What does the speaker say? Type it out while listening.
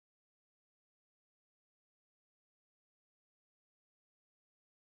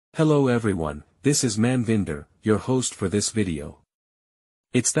Hello everyone, this is Manvinder, your host for this video.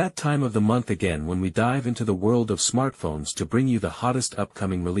 It's that time of the month again when we dive into the world of smartphones to bring you the hottest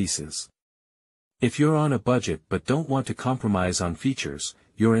upcoming releases. If you're on a budget but don't want to compromise on features,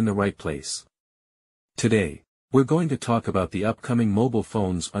 you're in the right place. Today, we're going to talk about the upcoming mobile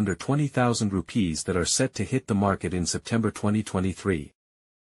phones under 20,000 rupees that are set to hit the market in September 2023.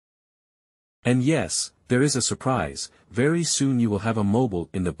 And yes, there is a surprise. Very soon you will have a mobile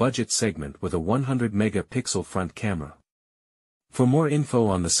in the budget segment with a 100-megapixel front camera. For more info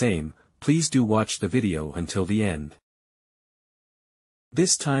on the same, please do watch the video until the end.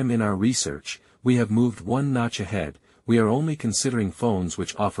 This time in our research, we have moved one notch ahead. We are only considering phones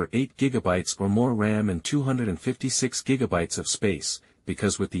which offer 8 GB or more RAM and 256 GB of space,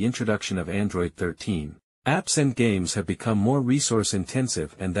 because with the introduction of Android 13, apps and games have become more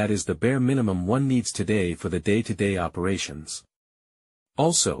resource-intensive, and that is the bare minimum one needs today for the day-to-day operations.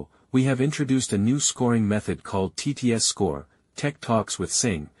 Also, we have introduced a new scoring method called TTS Score, Tech Talks with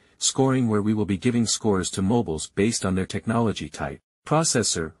Singh, scoring, where we will be giving scores to mobiles based on their technology type,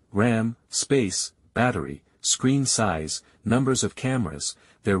 processor, RAM, space, battery, screen size, numbers of cameras,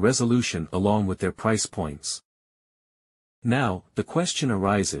 their resolution along with their price points. Now, the question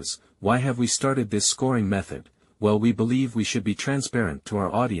arises, why have we started this scoring method? Well, we believe we should be transparent to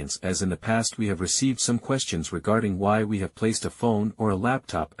our audience, as in the past we have received some questions regarding why we have placed a phone or a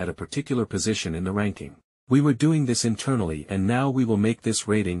laptop at a particular position in the ranking. We were doing this internally, and now we will make this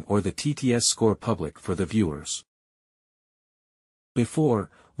rating or the TTS score public for the viewers. Before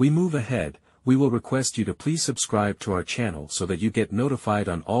we move ahead, we will request you to please subscribe to our channel so that you get notified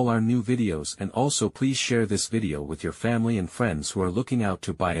on all our new videos, and also please share this video with your family and friends who are looking out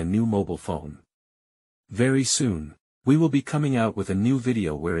to buy a new mobile phone. Very soon, we will be coming out with a new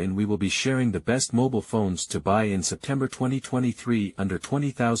video wherein we will be sharing the best mobile phones to buy in September 2023 under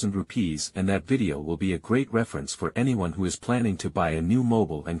 20,000 rupees, and that video will be a great reference for anyone who is planning to buy a new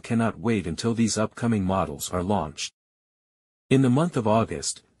mobile and cannot wait until these upcoming models are launched. In the month of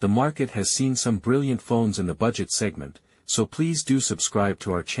August, the market has seen some brilliant phones in the budget segment, so please do subscribe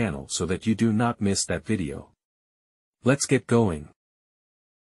to our channel so that you do not miss that video. Let's get going.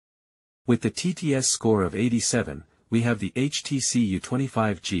 With the TTS score of 87, we have the HTC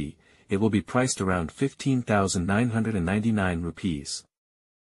U25G. It will be priced around 15,999 rupees.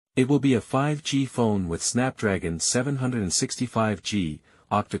 It will be a 5G phone with Snapdragon 765G,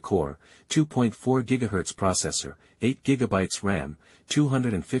 octa-core, 2.4 GHz processor, 8 GB RAM,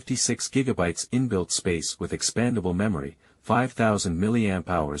 256 GB inbuilt space with expandable memory, 5000 mAh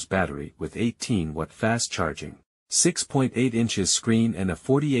battery with 18-watt fast charging, 6.8 inches screen and a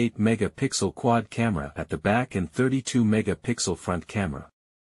 48-megapixel quad camera at the back and 32-megapixel front camera.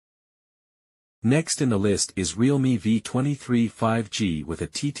 Next in the list is Realme V23 5G with a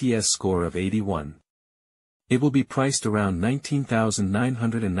TTS score of 81. It will be priced around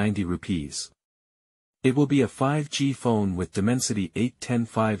 19,990 rupees. It will be a 5G phone with Dimensity 810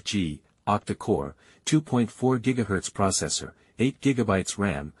 5G, octa-core, 2.4 GHz processor, 8 GB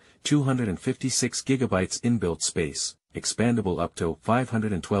RAM, 256 GB inbuilt space, expandable up to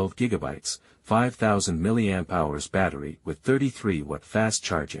 512 GB, 5000 mAh battery with 33-watt fast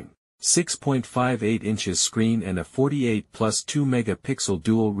charging, 6.58 inches screen and a 48+2-megapixel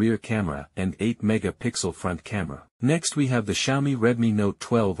dual rear camera and 8-megapixel front camera. Next we have the Xiaomi Redmi Note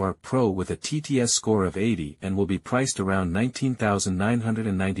 12R Pro with a TTS score of 80 and will be priced around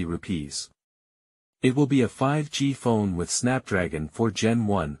 19,990 rupees. It will be a 5G phone with Snapdragon 4 Gen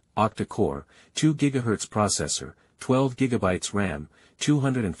 1, octa-core, 2 GHz processor, 12 GB RAM,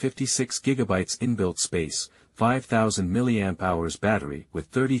 256 GB inbuilt space, 5000 mAh battery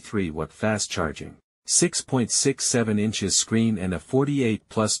with 33-watt fast charging, 6.67 inches screen and a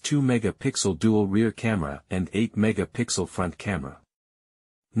 48+2-megapixel dual rear camera and 8-megapixel front camera.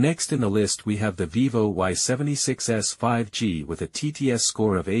 Next in the list we have the Vivo Y76s 5G with a TTS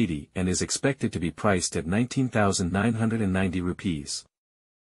score of 80 and is expected to be priced at 19,990 rupees.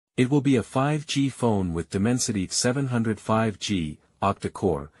 It will be a 5G phone with Dimensity 700 5G,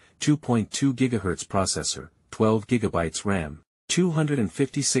 octa-core, 2.2 GHz processor, 12 GB RAM,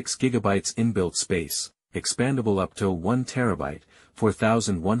 256 GB inbuilt space, expandable up to 1 TB,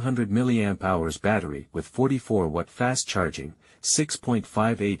 4100 mAh battery with 44-watt fast charging,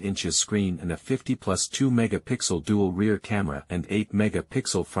 6.58 inches screen and a 50+2-megapixel dual rear camera and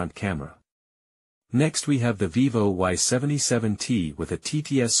 8-megapixel front camera. Next we have the Vivo Y77t with a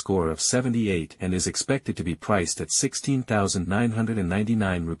TTS score of 78 and is expected to be priced at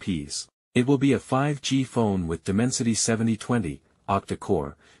 16,999 rupees. It will be a 5G phone with Dimensity 7020,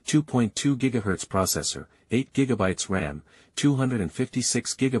 octa-core, 2.2 GHz processor, 8 GB RAM,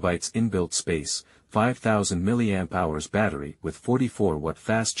 256 GB inbuilt space, 5000 mAh battery with 44W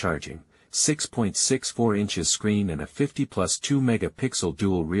fast charging, 6.64 inches screen and a 50+ 2 megapixel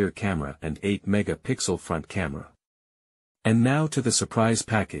dual rear camera and 8 megapixel front camera. And now to the surprise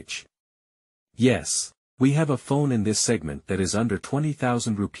package. Yes, we have a phone in this segment that is under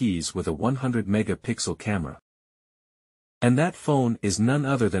 20,000 rupees with a 100 megapixel camera. And that phone is none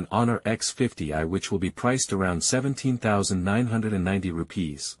other than Honor X50i, which will be priced around 17,990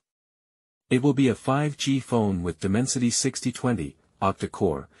 rupees. It will be a 5G phone with Dimensity 6020,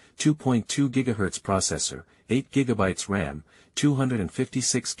 octa-core, 2.2 GHz processor, 8 GB RAM,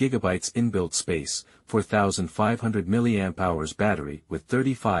 256 GB inbuilt space, 4500 mAh battery with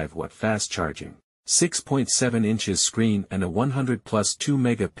 35W fast charging, 6.7 inches screen and a 100+ 2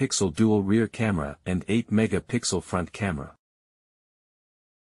 megapixel dual rear camera and 8 megapixel front camera.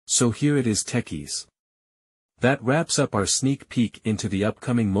 So here it is, techies. That wraps up our sneak peek into the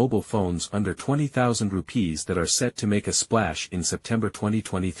upcoming mobile phones under 20,000 rupees that are set to make a splash in September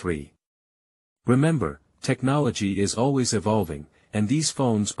 2023. Remember, technology is always evolving, and these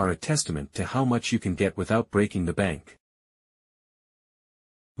phones are a testament to how much you can get without breaking the bank.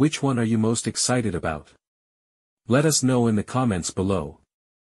 Which one are you most excited about? Let us know in the comments below.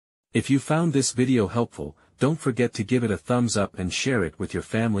 If you found this video helpful, don't forget to give it a thumbs up and share it with your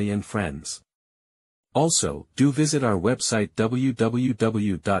family and friends. Also, do visit our website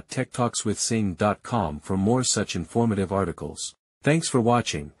www.techtalkswithsing.com for more such informative articles. Thanks for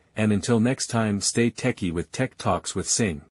watching, and until next time, stay techie with Tech Talks with Sing.